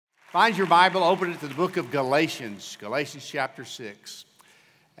Find your Bible, open it to the book of Galatians, Galatians chapter 6.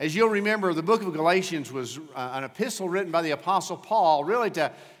 As you'll remember, the book of Galatians was an epistle written by the Apostle Paul, really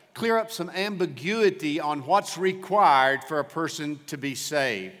to clear up some ambiguity on what's required for a person to be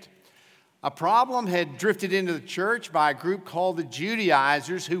saved. A problem had drifted into the church by a group called the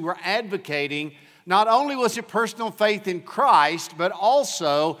Judaizers, who were advocating not only was it personal faith in Christ, but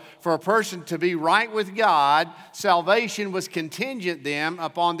also for a person to be right with God, salvation was contingent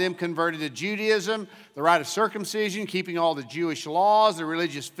upon them converted to Judaism, the rite of circumcision, keeping all the Jewish laws, the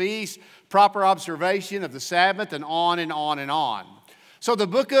religious feasts, proper observation of the Sabbath, and on and on and on. So the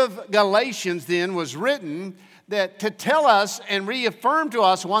book of Galatians then was written to tell us and reaffirm to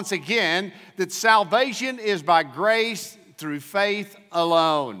us once again that salvation is by grace through faith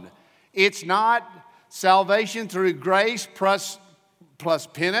alone. It's not salvation through grace plus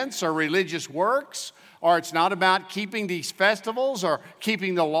penance or religious works, or it's not about keeping these festivals or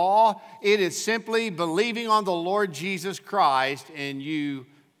keeping the law. It is simply believing on the Lord Jesus Christ and you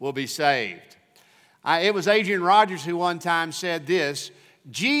will be saved. It was Adrian Rogers who one time said this: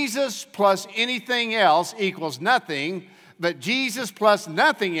 Jesus plus anything else equals nothing, but Jesus plus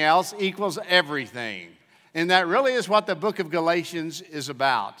nothing else equals everything. And that really is what the book of Galatians is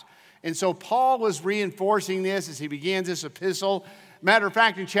about. And so Paul was reinforcing this as he begins this epistle. Matter of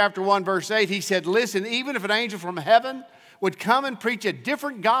fact, in chapter 1, verse 8, he said, "Listen, even if an angel from heaven would come and preach a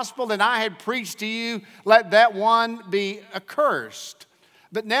different gospel than I had preached to you, let that one be accursed."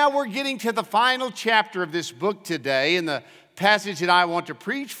 But now we're getting to the final chapter of this book today, in the passage that I want to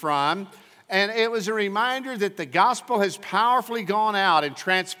preach from. And it was a reminder that the gospel has powerfully gone out and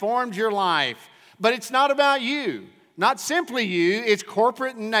transformed your life. But it's not about you. Not simply you, it's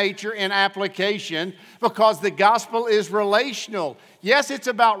corporate in nature and application, because the gospel is relational. Yes, it's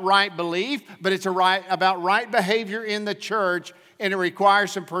about right belief, but it's about right behavior in the church, and it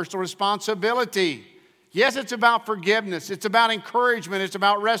requires some personal responsibility. Yes, it's about forgiveness. It's about encouragement. It's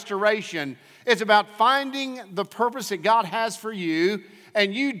about restoration. It's about finding the purpose that God has for you,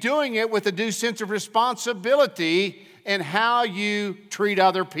 and you doing it with a due sense of responsibility in how you treat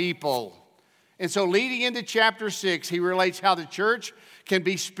other people. And so leading into chapter 6, he relates how the church can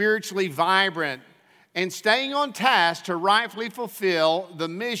be spiritually vibrant and staying on task to rightfully fulfill the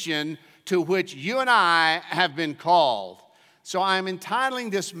mission to which you and I have been called. So I'm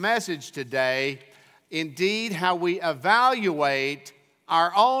entitling this message today, Indeed, How We Evaluate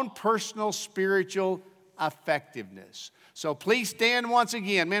Our Own Personal Spiritual Effectiveness. So please stand once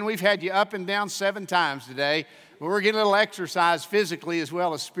again. Man, we've had you up and down 7 times today, but we're getting a little exercise physically as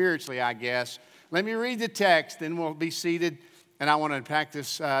well as spiritually, I guess. Let me read the text, then we'll be seated, and I want to unpack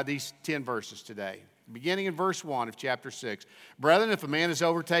these 10 verses today. Beginning in verse 1 of chapter 6. "Brethren, if a man is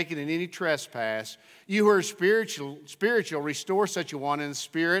overtaken in any trespass, you who are spiritual, restore such a one in the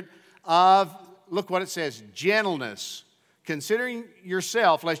spirit of," look what it says, "gentleness, considering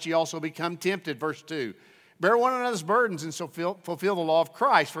yourself, lest ye also become tempted." Verse 2. "Bear one another's burdens, and so fulfill the law of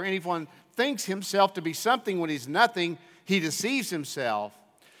Christ. For anyone thinks himself to be something when he's nothing, he deceives himself.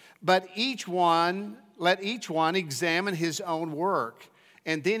 But let each one examine his own work,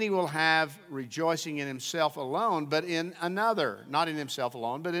 and then he will have rejoicing in himself alone, but in another." Not in himself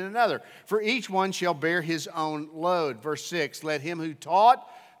alone, but in another. "For each one shall bear his own load." Verse 6. "Let him who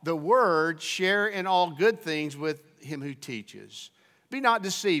taught the word share in all good things with him who teaches. Be not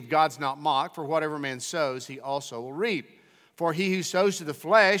deceived, God's not mocked, for whatever man sows, he also will reap. For he who sows to the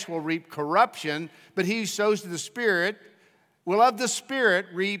flesh will reap corruption, but he who sows to the Spirit will of the Spirit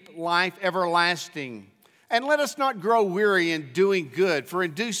reap life everlasting. And let us not grow weary in doing good, for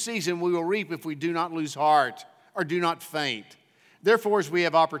in due season we will reap if we do not lose heart or do not faint. Therefore, as we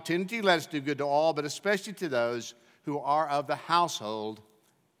have opportunity, let us do good to all, but especially to those who are of the household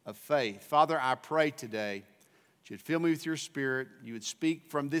of faith." Father, I pray today that you'd fill me with your Spirit. You would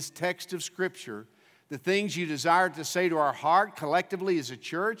speak from this text of Scripture the things you desire to say to our heart collectively as a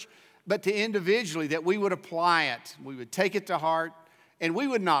church, but to individually, that we would apply it, we would take it to heart, and we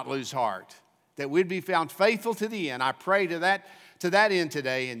would not lose heart, that we'd be found faithful to the end. I pray to that end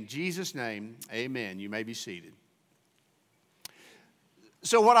today. In Jesus' name, amen. You may be seated.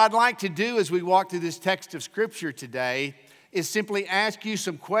 So what I'd like to do as we walk through this text of Scripture today is simply ask you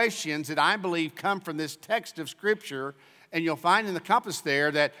some questions that I believe come from this text of Scripture. And you'll find in the compass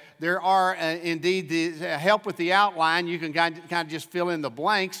there that there are indeed the help with the outline. You can kind of just fill in the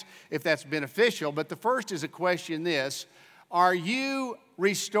blanks if that's beneficial. But the first is a question this: are you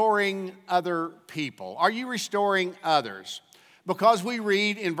restoring other people? Are you restoring others? Because we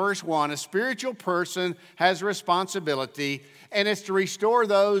read in verse 1, a spiritual person has a responsibility, and it's to restore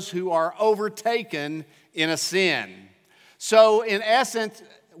those who are overtaken in a sin. So in essence,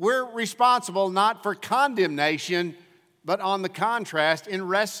 we're responsible not for condemnation, but on the contrast, in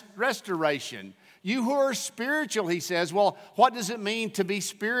restoration. You who are spiritual, he says, well, what does it mean to be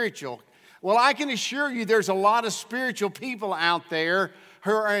spiritual? Well, I can assure you there's a lot of spiritual people out there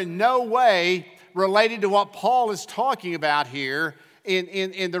who are in no way related to what Paul is talking about here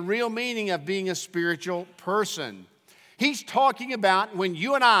in the real meaning of being a spiritual person. He's talking about when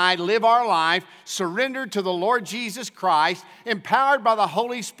you and I live our life surrendered to the Lord Jesus Christ, empowered by the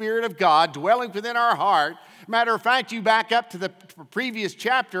Holy Spirit of God dwelling within our heart. Matter of fact, you back up to the previous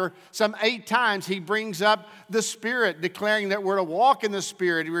chapter, some 8 times he brings up the Spirit, declaring that we're to walk in the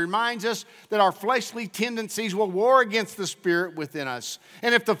Spirit. He reminds us that our fleshly tendencies will war against the Spirit within us.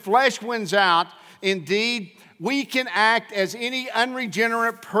 And if the flesh wins out, indeed, we can act as any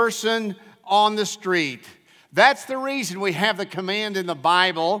unregenerate person on the street. That's the reason we have the command in the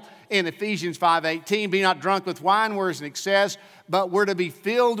Bible in Ephesians 5:18, be not drunk with wine where is an excess, but we're to be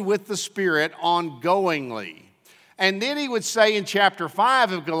filled with the Spirit ongoingly. And then he would say in chapter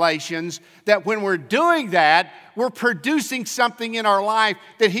 5 of Galatians that when we're doing that, we're producing something in our life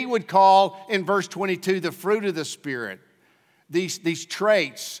that he would call in verse 22 the fruit of the Spirit. These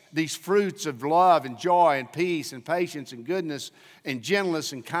traits, these fruits of love and joy and peace and patience and goodness and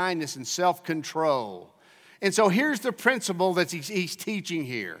gentleness and kindness and self-control. And so here's the principle that he's teaching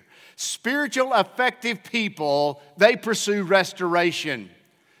here. Spiritual, effective people, they pursue restoration.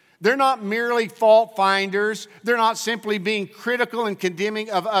 They're not merely fault finders. They're not simply being critical and condemning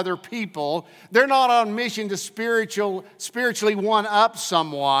of other people. They're not on mission to spiritually one-up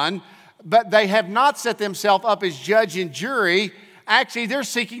someone, but they have not set themselves up as judge and jury. Actually, they're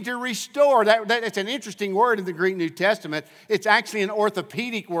seeking to restore. That's an interesting word in the Greek New Testament. It's actually an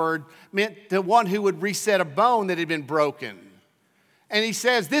orthopedic word meant the one who would reset a bone that had been broken. And he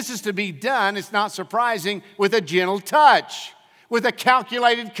says this is to be done, it's not surprising, with a gentle touch, with a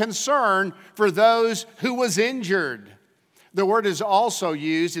calculated concern for those who was injured. The word is also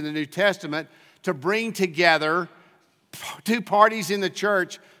used in the New Testament to bring together 2 parties in the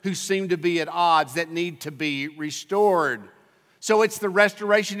church who seem to be at odds that need to be restored. So it's the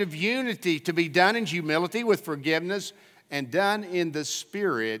restoration of unity to be done in humility with forgiveness and done in the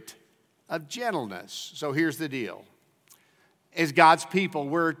spirit of gentleness. So here's the deal. As God's people,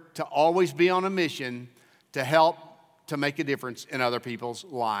 we're to always be on a mission to help to make a difference in other people's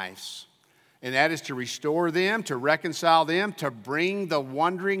lives. And that is to restore them, to reconcile them, to bring the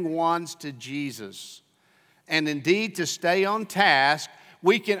wandering ones to Jesus. And indeed, to stay on task.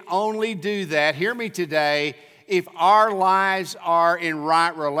 We can only do that, hear me today, if our lives are in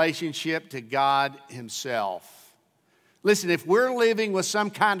right relationship to God Himself. Listen, if we're living with some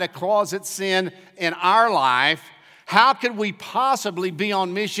kind of closet sin in our life, how could we possibly be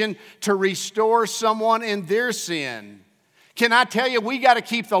on mission to restore someone in their sin? Can I tell you, we got to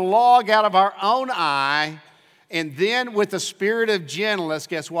keep the log out of our own eye, and then with the spirit of gentleness,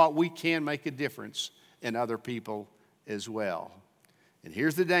 guess what? We can make a difference in other people as well. And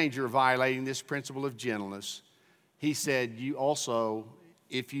here's the danger of violating this principle of gentleness. He said, you also,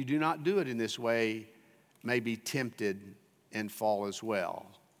 if you do not do it in this way, may be tempted and fall as well.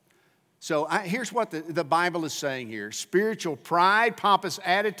 So here's what the Bible is saying here. Spiritual pride, pompous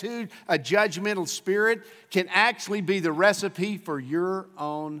attitude, a judgmental spirit can actually be the recipe for your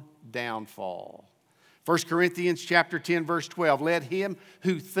own downfall. 1 Corinthians chapter 10, verse 12, let him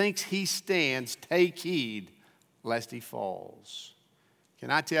who thinks he stands take heed lest he falls.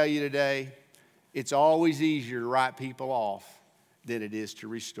 Can I tell you today, it's always easier to write people off than it is to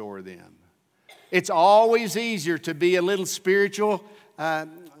restore them. It's always easier to be a little spiritually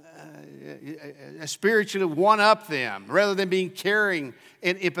one-up them rather than being caring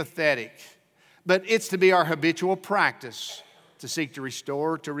and empathetic. But it's to be our habitual practice to seek to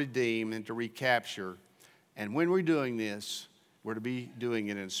restore, to redeem, and to recapture. And when we're doing this, we're to be doing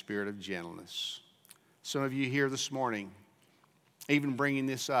it in a spirit of gentleness. Some of you here this morning, even bringing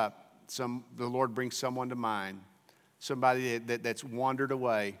this up, the Lord brings someone to mind, somebody that's wandered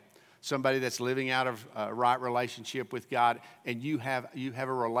away, somebody that's living out of a right relationship with God, and you have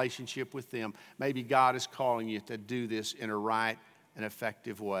a relationship with them. Maybe God is calling you to do this in a right and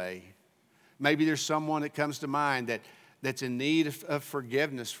effective way. Maybe there's someone that comes to mind that's in need of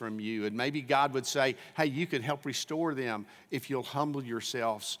forgiveness from you, and maybe God would say, hey, you can help restore them if you'll humble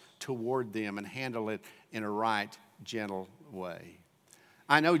yourselves toward them and handle it in a right, gentle way.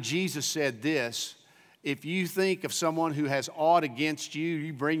 I know Jesus said this, if you think of someone who has aught against you,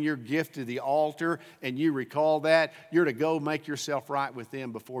 you bring your gift to the altar and you recall that, you're to go make yourself right with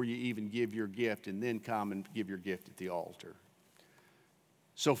them before you even give your gift, and then come and give your gift at the altar.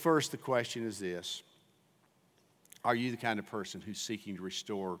 So first the question is this. Are you the kind of person who's seeking to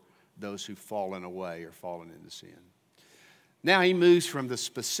restore those who've fallen away or fallen into sin? Now he moves from the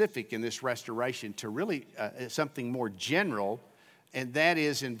specific in this restoration to really something more general, and that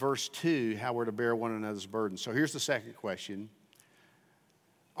is in verse 2, how we're to bear one another's burdens. So here's the second question.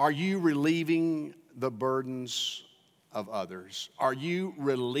 Are you relieving the burdens of others? Are you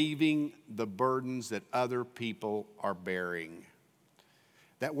relieving the burdens that other people are bearing?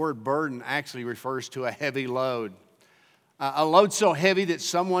 That word burden actually refers to a heavy load. A load so heavy that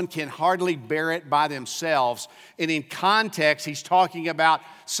someone can hardly bear it by themselves. And in context, he's talking about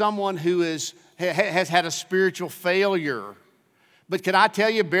someone who has had a spiritual failure. But can I tell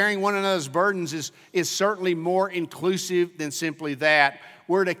you, bearing one another's burdens is certainly more inclusive than simply that.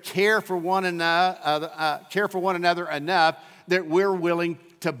 We're to care for one another enough that we're willing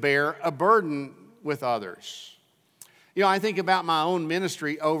to bear a burden with others. You know, I think about my own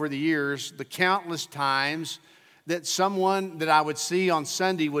ministry over the years, the countless times that someone that I would see on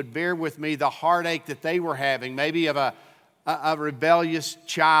Sunday would bear with me the heartache that they were having, maybe of a rebellious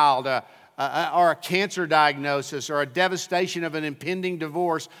child, or a cancer diagnosis, or a devastation of an impending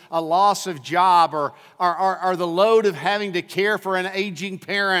divorce, a loss of job, or the load of having to care for an aging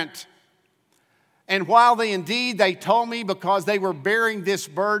parent. And while they told me because they were bearing this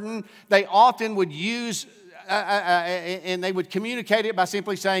burden, they often would use and they would communicate it by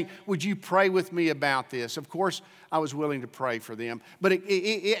simply saying, would you pray with me about this? Of course, I was willing to pray for them. But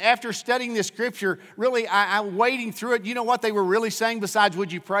after studying this scripture, really, I'm wading through it. You know what they were really saying besides,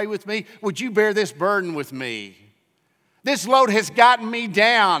 would you pray with me? Would you bear this burden with me? This load has gotten me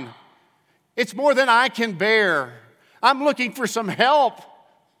down. It's more than I can bear. I'm looking for some help.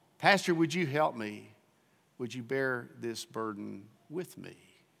 Pastor, would you help me? Would you bear this burden with me?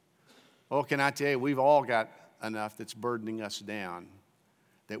 Well, can I tell you, we've all got enough that's burdening us down,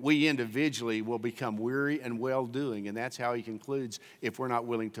 that we individually will become weary and well-doing, and that's how he concludes, if we're not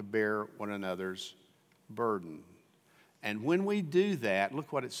willing to bear one another's burden. And when we do that,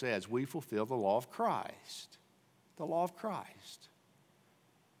 look what it says, we fulfill the law of Christ. The law of Christ.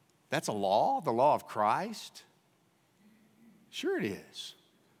 That's a law, the law of Christ? Sure it is.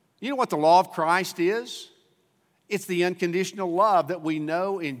 You know what the law of Christ is? It's the unconditional love that we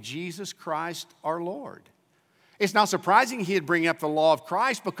know in Jesus Christ our Lord. It's not surprising he'd bring up the law of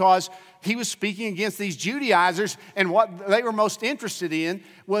Christ because he was speaking against these Judaizers, and what they were most interested in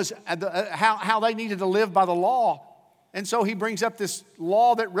was how they needed to live by the law. And so he brings up this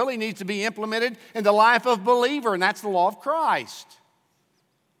law that really needs to be implemented in the life of a believer, and that's the law of Christ.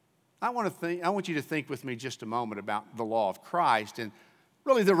 I want you to think with me just a moment about the law of Christ and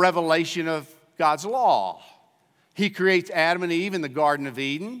really the revelation of God's law. He creates Adam and Eve in the Garden of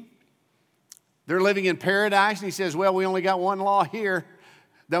Eden. They're living in paradise, and he says, well, we only got one law here.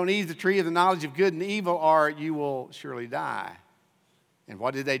 Don't eat the tree of the knowledge of good and evil, or you will surely die. And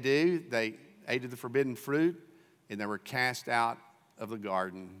what did they do? They ate of the forbidden fruit, and they were cast out of the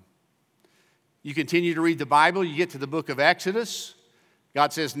garden. You continue to read the Bible, you get to the book of Exodus.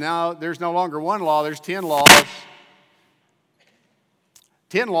 God says, no, there's no longer one law, there's 10 laws.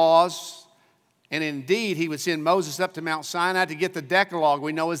 10 laws. And indeed, he would send Moses up to Mount Sinai to get the Decalogue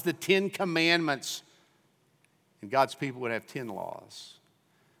we know as the 10 Commandments. And God's people would have 10 laws.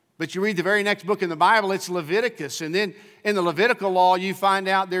 But you read the very next book in the Bible, it's Leviticus. And then in the Levitical law, you find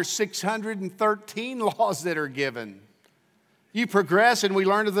out there's 613 laws that are given. You progress, and we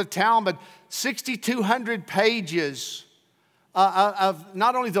learn of the Talmud, 6,200 pages of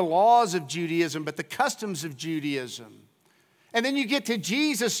not only the laws of Judaism, but the customs of Judaism. And then you get to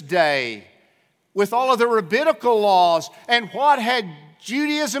Jesus' day, with all of the rabbinical laws. And what had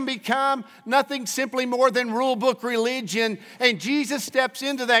Judaism become? Nothing simply more than rule book religion. And Jesus steps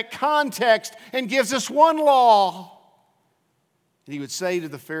into that context and gives us one law. And he would say to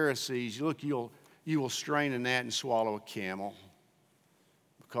the Pharisees, look, you will strain a gnat and swallow a camel,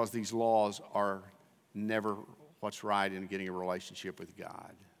 because these laws are never what's right in getting a relationship with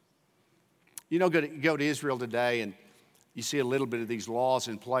God. You know, go to Israel today, and you see a little bit of these laws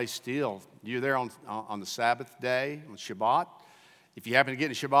in place still. You're there on the Sabbath day, on Shabbat. If you happen to get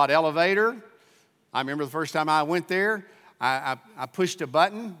in a Shabbat elevator, I remember the first time I went there, I pushed a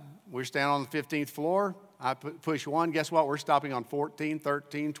button. We're standing on the 15th floor. I push one. Guess what? We're stopping on 14,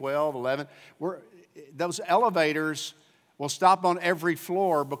 13, 12, 11. Those elevators will stop on every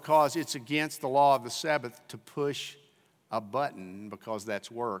floor because it's against the law of the Sabbath to push a button, because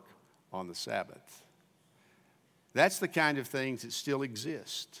that's work on the Sabbath. That's the kind of things that still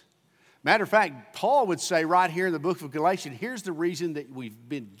exist. Matter of fact, Paul would say right here in the book of Galatians, here's the reason that we've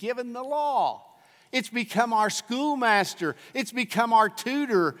been given the law. It's become our schoolmaster. It's become our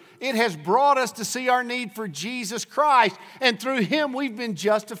tutor. It has brought us to see our need for Jesus Christ. And through Him, we've been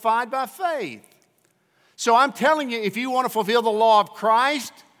justified by faith. So I'm telling you, if you want to fulfill the law of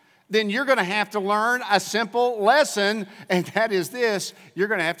Christ, then you're going to have to learn a simple lesson, and that is this: you're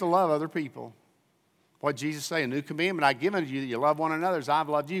going to have to love other people. What did Jesus say? A new commandment I've given you, that you love one another as I've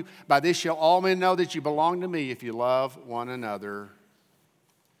loved you. By this shall all men know that you belong to me, if you love one another.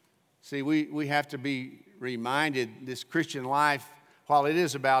 See, we have to be reminded this Christian life, while it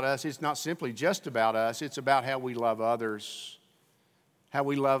is about us, it's not simply just about us. It's about how we love others, how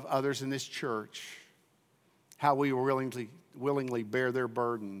we love others in this church, how we willingly bear their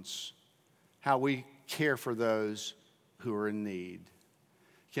burdens, how we care for those who are in need.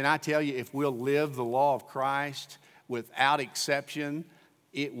 Can I tell you, if we'll live the law of Christ without exception,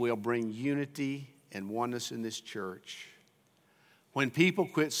 it will bring unity and oneness in this church. When people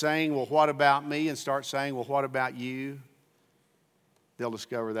quit saying, well, what about me, and start saying, well, what about you, they'll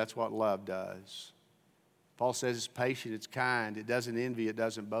discover that's what love does. Paul says it's patient, it's kind, it doesn't envy, it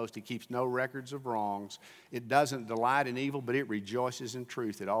doesn't boast, it keeps no records of wrongs, it doesn't delight in evil, but it rejoices in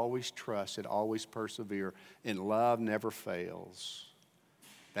truth, it always trusts, it always perseveres, and love never fails.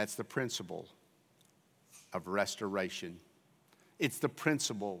 That's the principle of restoration. It's the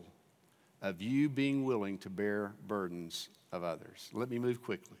principle of you being willing to bear burdens of others. Let me move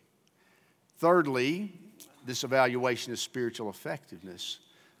quickly. Thirdly, this evaluation of spiritual effectiveness,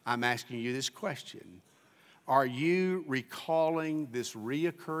 I'm asking you this question. Are you recalling this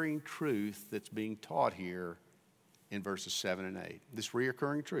reoccurring truth that's being taught here in verses 7 and 8? This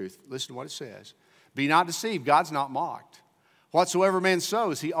reoccurring truth. Listen to what it says. Be not deceived, God's not mocked. Whatsoever man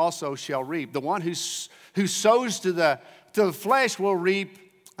sows, he also shall reap. The one who sows to the flesh will reap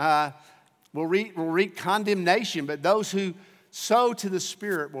condemnation, but those who sow to the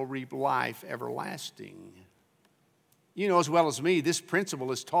Spirit will reap life everlasting. You know as well as me, this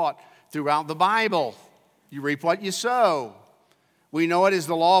principle is taught throughout the Bible. You reap what you sow. We know it is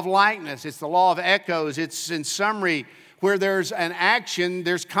the law of likeness. It's the law of echoes. It's, in summary, where there's an action,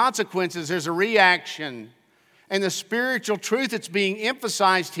 there's consequences, there's a reaction. And the spiritual truth that's being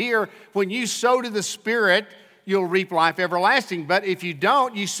emphasized here, when you sow to the Spirit, you'll reap life everlasting. But if you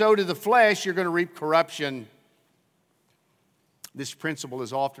don't, you sow to the flesh, you're going to reap corruption. This principle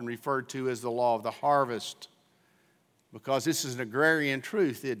is often referred to as the law of the harvest, because this is an agrarian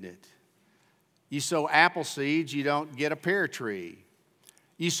truth, isn't it? You sow apple seeds, you don't get a pear tree.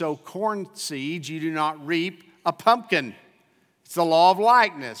 You sow corn seeds, you do not reap a pumpkin. It's the law of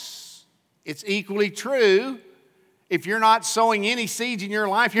likeness. It's equally true. If you're not sowing any seeds in your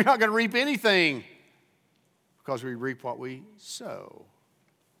life, you're not going to reap anything, because we reap what we sow.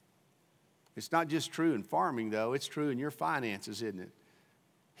 It's not just true in farming, though. It's true in your finances, isn't it?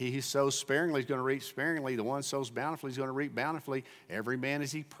 He who sows sparingly is going to reap sparingly. The one who sows bountifully is going to reap bountifully. Every man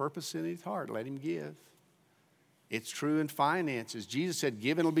as he purposes in his heart, let him give. It's true in finances. Jesus said,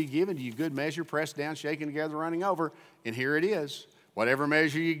 given will be given to you, good measure, pressed down, shaken together, running over. And here it is. Whatever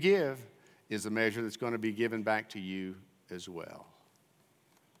measure you give is the measure that's going to be given back to you as well.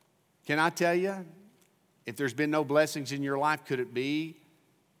 Can I tell you, if there's been no blessings in your life, could it be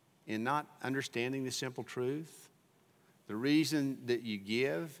in not understanding the simple truth? The reason that you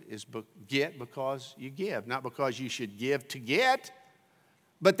give is get because you give, not because you should give to get.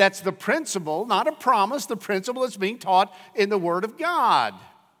 But that's the principle, not a promise, the principle that's being taught in the Word of God.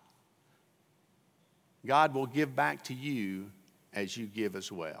 God will give back to you as you give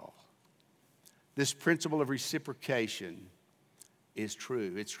as well. This principle of reciprocation is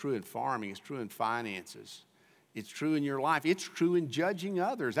true. It's true in farming. It's true in finances. It's true in your life. It's true in judging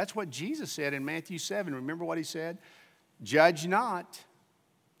others. That's what Jesus said in Matthew 7. Remember what he said? Judge not,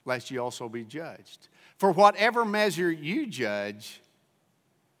 lest you also be judged. For whatever measure you judge,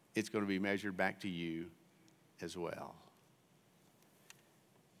 it's going to be measured back to you as well.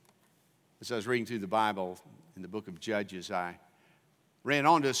 As I was reading through the Bible in the book of Judges, I ran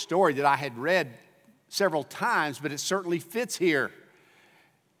onto a story that I had read several times, but it certainly fits here.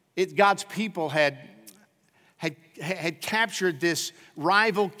 God's people had captured this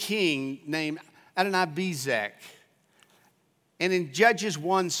rival king named Adonai-Bezek. And in Judges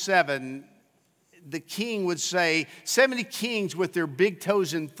 1:7, the king would say, 70 kings with their big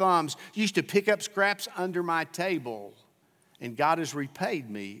toes and thumbs used to pick up scraps under my table, and God has repaid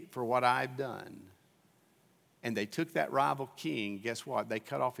me for what I've done. And they took that rival king, guess what? They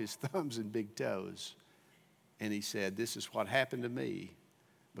cut off his thumbs and big toes. And he said, this is what happened to me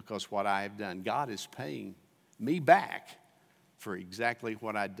because what I have done. God is paying me back for exactly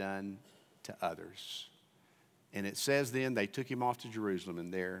what I'd done to others. And it says then they took him off to Jerusalem,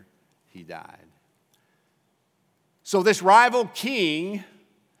 and there he died. So this rival king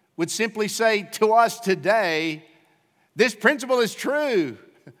would simply say to us today, this principle is true.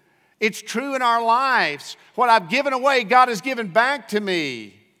 It's true in our lives. What I've given away, God has given back to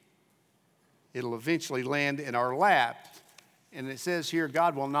me. It'll eventually land in our lap. And it says here,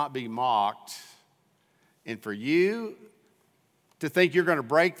 God will not be mocked. And for you to think you're going to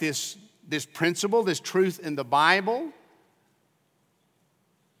break this principle, this truth in the Bible,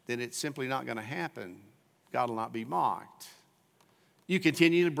 then it's simply not going to happen. God will not be mocked. You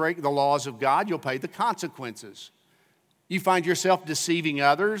continue to break the laws of God, you'll pay the consequences. You find yourself deceiving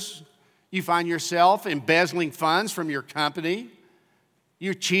others. You find yourself embezzling funds from your company.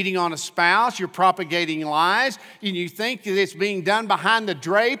 You're cheating on a spouse. You're propagating lies. And you think that it's being done behind the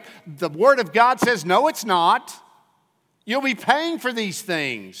drape. The Word of God says, no, it's not. You'll be paying for these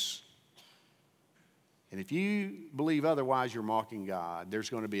things. And if you believe otherwise, you're mocking God. There's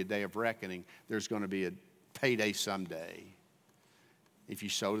going to be a day of reckoning. There's going to be a payday someday. If you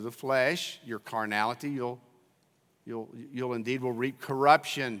sow to the flesh, your carnality, you'll indeed will reap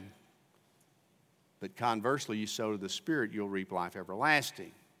corruption. But conversely, you sow to the Spirit, you'll reap life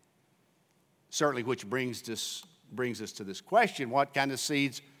everlasting. Certainly, which brings us to this question: what kind of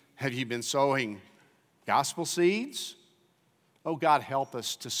seeds have you been sowing? Gospel seeds? Oh, God, help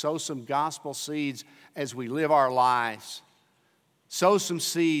us to sow some gospel seeds as we live our lives. Sow some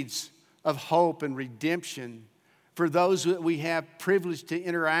seeds of hope and redemption for those that we have privilege to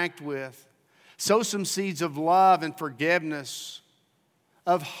interact with. Sow some seeds of love and forgiveness,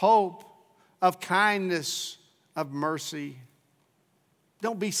 of hope, of kindness, of mercy.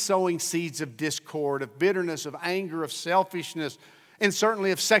 Don't be sowing seeds of discord, of bitterness, of anger, of selfishness, and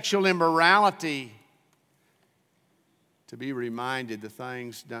certainly of sexual immorality. To be reminded the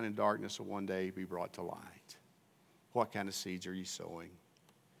things done in darkness will one day be brought to light. What kind of seeds are you sowing?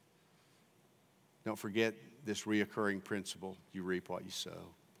 Don't forget this reoccurring principle: you reap what you sow.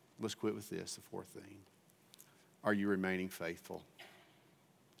 Let's quit with this, the fourth thing. Are you remaining faithful?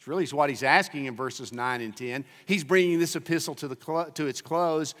 It's really what he's asking in verses 9 and 10. He's bringing this epistle to its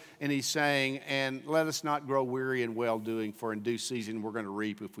close, and he's saying, and let us not grow weary in well-doing, for in due season we're going to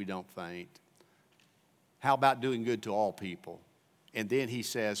reap if we don't faint. How about doing good to all people? And then he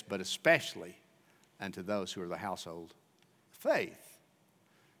says, but especially unto those who are the household of faith.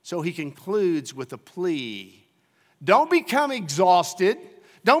 So he concludes with a plea. Don't become exhausted.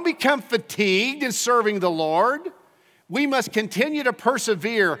 Don't become fatigued in serving the Lord. We must continue to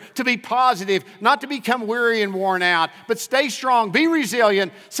persevere, to be positive, not to become weary and worn out, but stay strong, be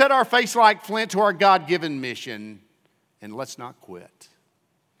resilient, set our face like flint to our God-given mission, and let's not quit.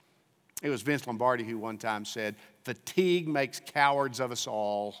 It was Vince Lombardi who one time said, fatigue makes cowards of us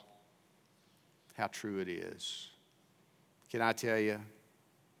all. How true it is. Can I tell you,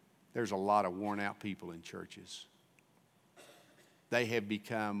 there's a lot of worn out people in churches. They have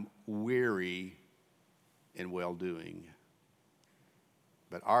become weary in well-doing.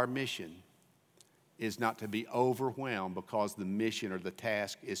 But our mission is not to be overwhelmed because the mission or the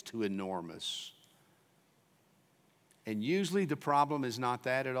task is too enormous. And usually the problem is not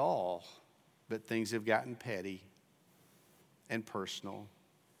that at all, but things have gotten petty and personal.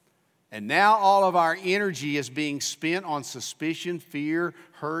 And now all of our energy is being spent on suspicion, fear,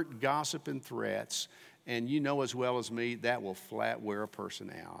 hurt, gossip, and threats. And you know as well as me, that will flat wear a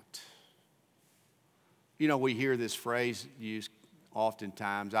person out. You know, we hear this phrase used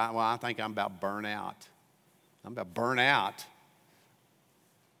oftentimes, I think I'm about burnout. I'm about burnout.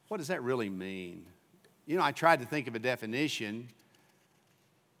 What does that really mean? You know, I tried to think of a definition.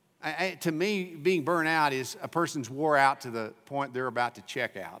 To me, being burnt out is a person's wore out to the point they're about to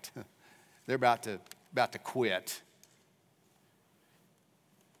check out. They're about to quit.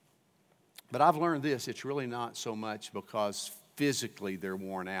 But I've learned this, it's really not so much because physically they're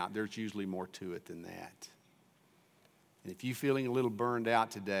worn out. There's usually more to it than that. And if you're feeling a little burned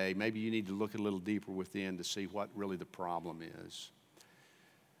out today, maybe you need to look a little deeper within to see what really the problem is.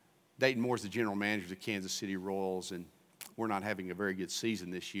 Dayton Moore's the general manager of the Kansas City Royals, and we're not having a very good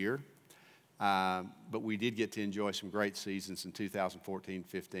season this year. But we did get to enjoy some great seasons in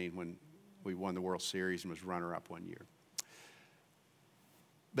 2014-15 when we won the World Series and was runner-up one year.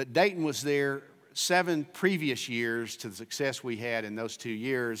 But Dayton was there 7 previous years to the success we had in those 2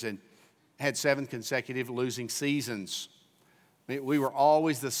 years and had 7 consecutive losing seasons. We were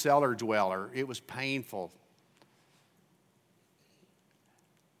always the cellar dweller. It was painful.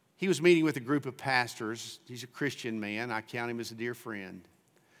 He was meeting with a group of pastors. He's a Christian man. I count him as a dear friend.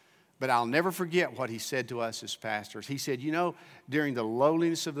 But I'll never forget what he said to us as pastors. He said, you know, during the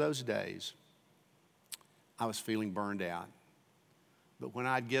lowliness of those days, I was feeling burned out. But when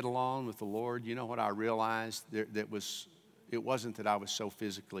I'd get along with the Lord, you know what I realized? It wasn't that I was so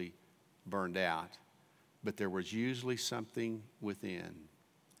physically burned out, but there was usually something within.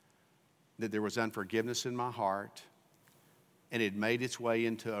 That there was unforgiveness in my heart, and it made its way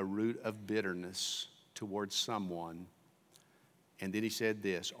into a root of bitterness towards someone. And then he said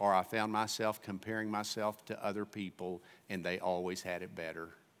this, or I found myself comparing myself to other people, and they always had it better.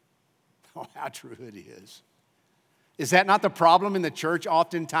 Oh, how true it is. Is that not the problem in the church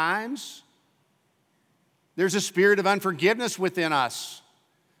oftentimes? There's a spirit of unforgiveness within us.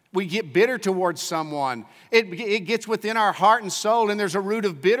 We get bitter towards someone. It gets within our heart and soul, and there's a root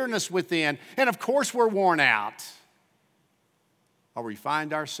of bitterness within. And of course we're worn out. Or we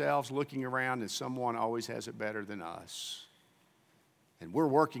find ourselves looking around and someone always has it better than us. And we're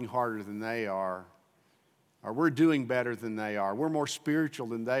working harder than they are. Or we're doing better than they are. We're more spiritual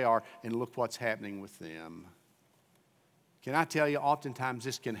than they are. And look what's happening with them. Can I tell you, oftentimes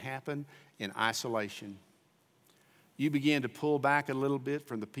this can happen in isolation. You begin to pull back a little bit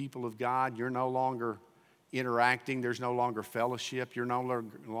from the people of God. You're no longer interacting. There's no longer fellowship. You're no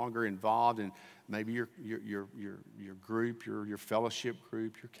longer involved in maybe your group, your fellowship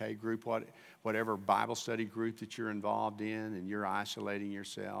group, your K group, whatever Bible study group that you're involved in, and you're isolating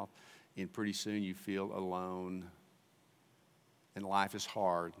yourself. And pretty soon you feel alone. And life is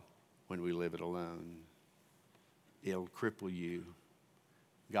hard when we live it alone. It'll cripple you.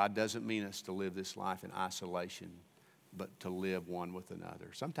 God doesn't mean us to live this life in isolation, but to live one with another.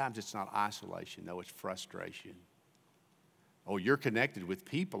 Sometimes it's not isolation, though, it's frustration. Oh, you're connected with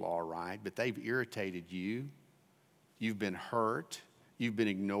people, all right, but they've irritated you. You've been hurt. You've been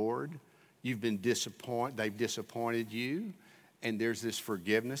ignored. You've been disappointed. They've disappointed you. And there's this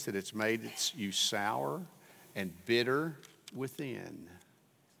forgiveness that it's made you sour and bitter within.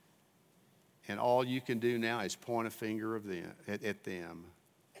 And all you can do now is point a finger at them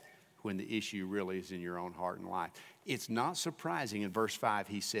when the issue really is in your own heart and life. It's not surprising in verse 5,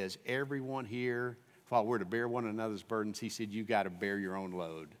 he says, everyone here, while we're to bear one another's burdens, he said, you got to bear your own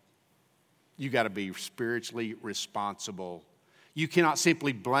load. You got to be spiritually responsible. You cannot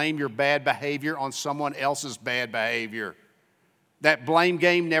simply blame your bad behavior on someone else's bad behavior. That blame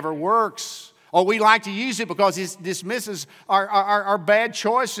game never works. Oh, we like to use it because it dismisses our bad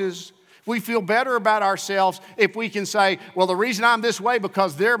choices. We feel better about ourselves if we can say, well, the reason I'm this way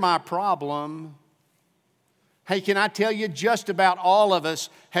because they're my problem. Hey, can I tell you, just about all of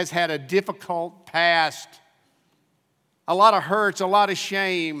us has had a difficult past. A lot of hurts, a lot of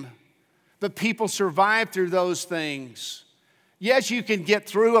shame. But people survive through those things. Yes, you can get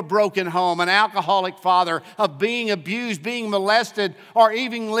through a broken home, an alcoholic father, of being abused, being molested, or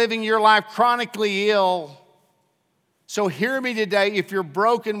even living your life chronically ill. So hear me today, if you're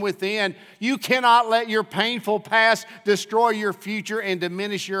broken within, you cannot let your painful past destroy your future and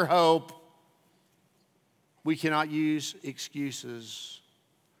diminish your hope. We cannot use excuses.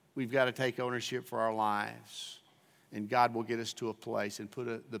 We've got to take ownership for our lives. And God will get us to a place and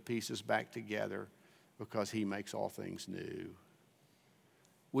put the pieces back together because He makes all things new.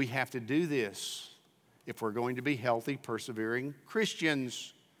 We have to do this if we're going to be healthy, persevering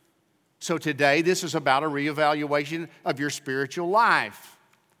Christians. So today, this is about a reevaluation of your spiritual life.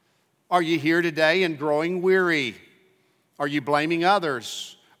 Are you here today and growing weary? Are you blaming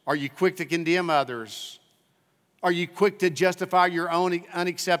others? Are you quick to condemn others? Are you quick to justify your own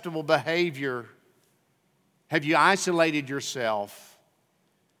unacceptable behavior? Have you isolated yourself?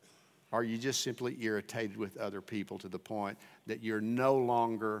 Are you just simply irritated with other people to the point that you're no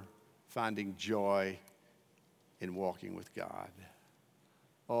longer finding joy in walking with God?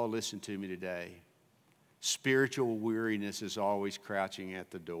 Oh, listen to me today. Spiritual weariness is always crouching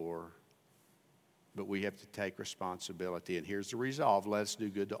at the door, but we have to take responsibility. And here's the resolve: let us do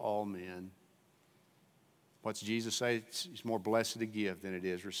good to all men. What's Jesus say? It's more blessed to give than it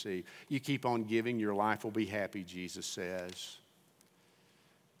is receive. You keep on giving, your life will be happy, Jesus says.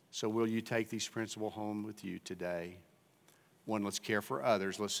 So will you take these principles home with you today? One, let's care for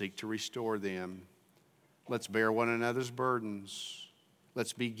others. Let's seek to restore them. Let's bear one another's burdens.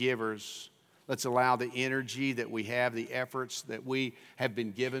 Let's be givers. Let's allow the energy that we have, the efforts that we have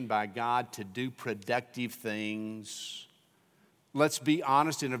been given by God to do productive things. Let's be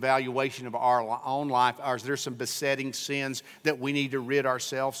honest in evaluation of our own life. There's some besetting sins that we need to rid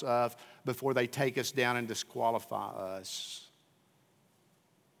ourselves of before they take us down and disqualify us.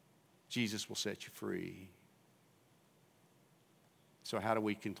 Jesus will set you free. So how do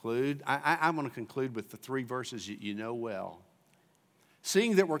we conclude? I'm going to conclude with the 3 verses that you know well.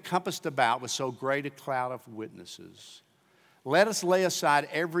 Seeing that we're compassed about with so great a cloud of witnesses, let us lay aside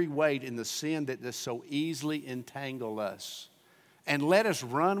every weight and the sin that does so easily entangle us. And let us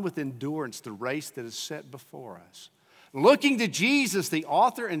run with endurance the race that is set before us. Looking to Jesus, the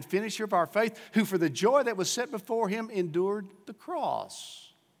author and finisher of our faith, who for the joy that was set before him endured the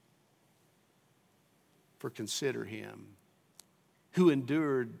cross. For consider him who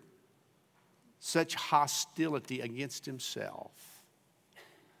endured such hostility against himself,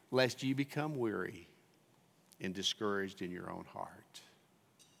 lest you become weary and discouraged in your own heart.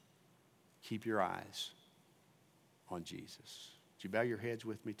 Keep your eyes on Jesus. Would you bow your heads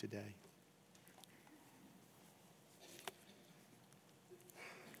with me today?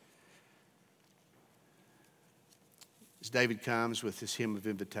 As David comes with this hymn of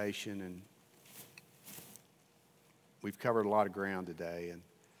invitation, and we've covered a lot of ground today, and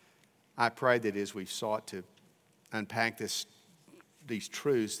I pray that as we've sought to unpack these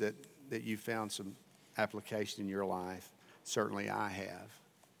truths that you found some application in your life. Certainly I have.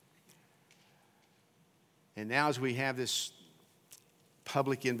 And now as we have this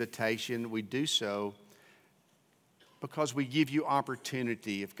public invitation, we do so because we give you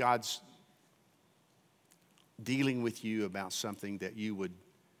opportunity. If God's dealing with you about something that you would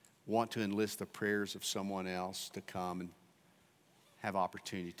want to enlist the prayers of someone else to come and have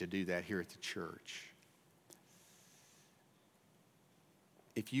opportunity to do that here at the church.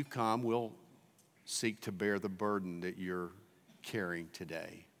 If you come, we'll seek to bear the burden that you're carrying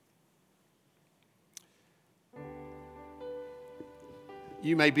today.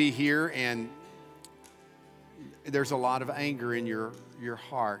 You may be here and there's a lot of anger in your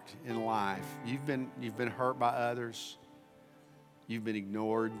heart in life. You've been hurt by others. You've been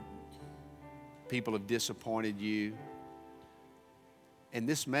ignored. People have disappointed you. And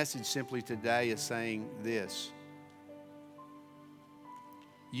this message simply today is saying this: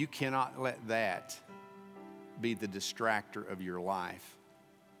 you cannot let that be the distractor of your life.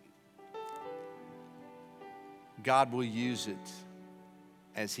 God will use it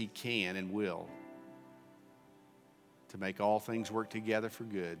as He can and will to make all things work together for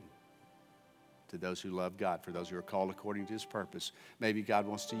good to those who love God, for those who are called according to His purpose. Maybe God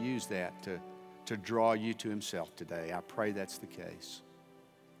wants to use that to draw you to Himself today. I pray that's the case.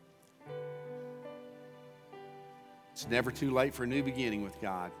 It's never too late for a new beginning with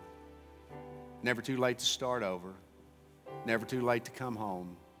God. Never too late to start over. Never too late to come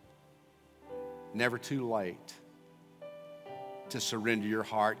home. Never too late to surrender your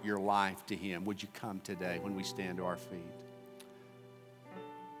heart, your life to Him. Would you come today when we stand to our feet?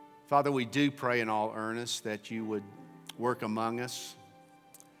 Father, we do pray in all earnest that you would work among us.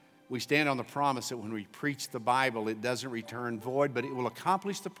 We stand on the promise that when we preach the Bible, it doesn't return void, but it will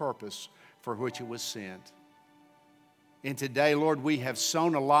accomplish the purpose for which it was sent. And today, Lord, we have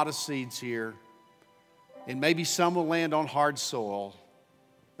sown a lot of seeds here, and maybe some will land on hard soil.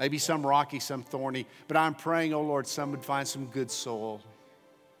 Maybe some rocky, some thorny. But I'm praying, oh Lord, some would find some good soil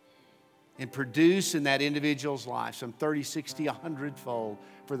and produce in that individual's life some 30, 60, 100-fold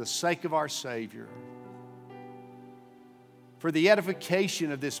for the sake of our Savior, for the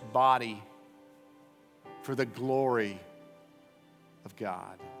edification of this body, for the glory of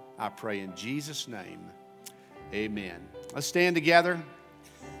God. I pray in Jesus' name, amen. Let's stand together.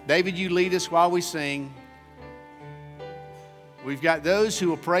 David, you lead us while we sing. We've got those who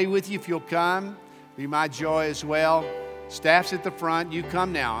will pray with you if you'll come. Be my joy as well. Staff's at the front. You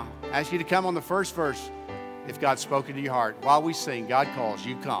come now. I ask you to come on the first verse if God's spoken to your heart. While we sing, God calls.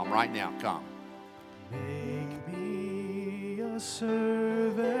 You come right now. Come. Make me a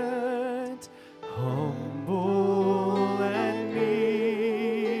servant, humble and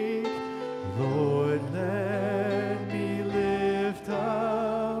meek. Lord, let me lift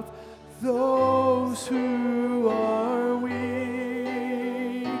up those who are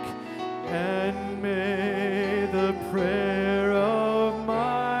weak, and may the prayer of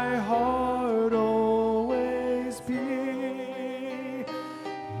my heart always be,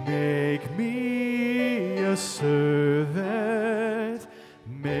 make me a servant,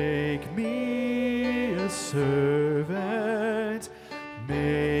 make me a servant,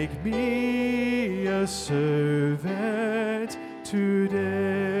 make me a servant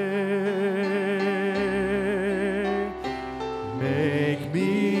today. Make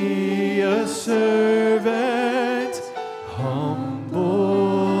me a servant,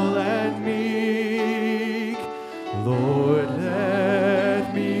 humble and meek. Lord,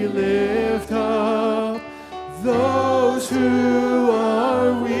 let me lift up those who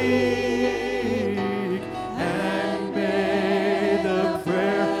are weak, and may the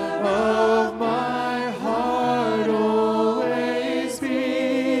prayer of my heart always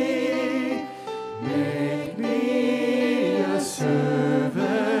be, make me a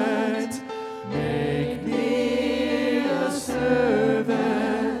servant, make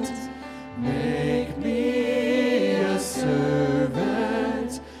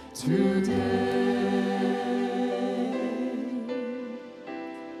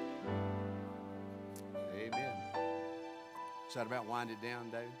Is that about wind it down,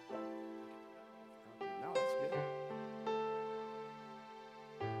 Dave? Okay, no, that's good.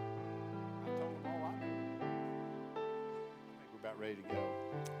 I told them all I know. I think we're about ready to go.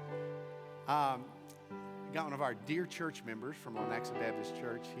 Got one of our dear church members from Lenexa Baptist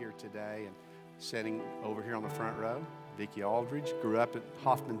Church here today and sitting over here on the front row. Vicki Aldridge grew up at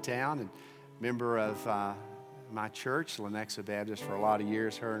Hoffmantown and member of my church, Lenexa Baptist, for a lot of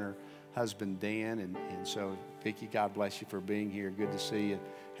years. Her and her husband Dan, and so Vicki, God bless you for being here. Good to see you,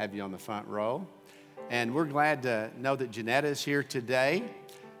 have you on the front row. And we're glad to know that Janetta is here today,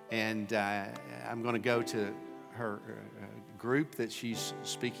 and I'm going to go to her group that she's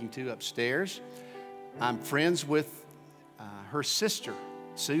speaking to upstairs. I'm friends with her sister,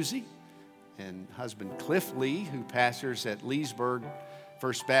 Susie, and husband Cliff Lee, who pastors at Leesburg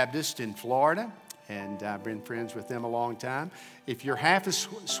First Baptist in Florida. And I've been friends with them a long time. If you're half as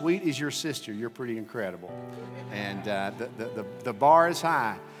sweet as your sister, you're pretty incredible. And the bar is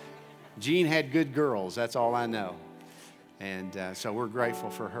high. Jean had good girls, that's all I know. And so we're grateful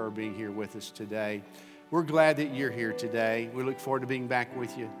for her being here with us today. We're glad that you're here today. We look forward to being back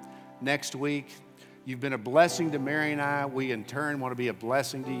with you next week. You've been a blessing to Mary and I. We, in turn, want to be a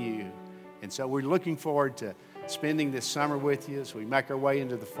blessing to you. And so we're looking forward to spending this summer with you as we make our way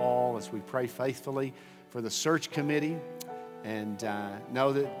into the fall, as we pray faithfully for the search committee, and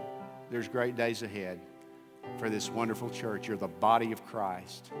know that there's great days ahead for this wonderful church. You're the body of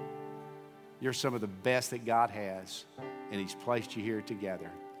Christ. You're some of the best that God has, and He's placed you here together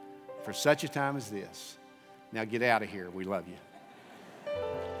for such a time as this. Now get out of here. We love you.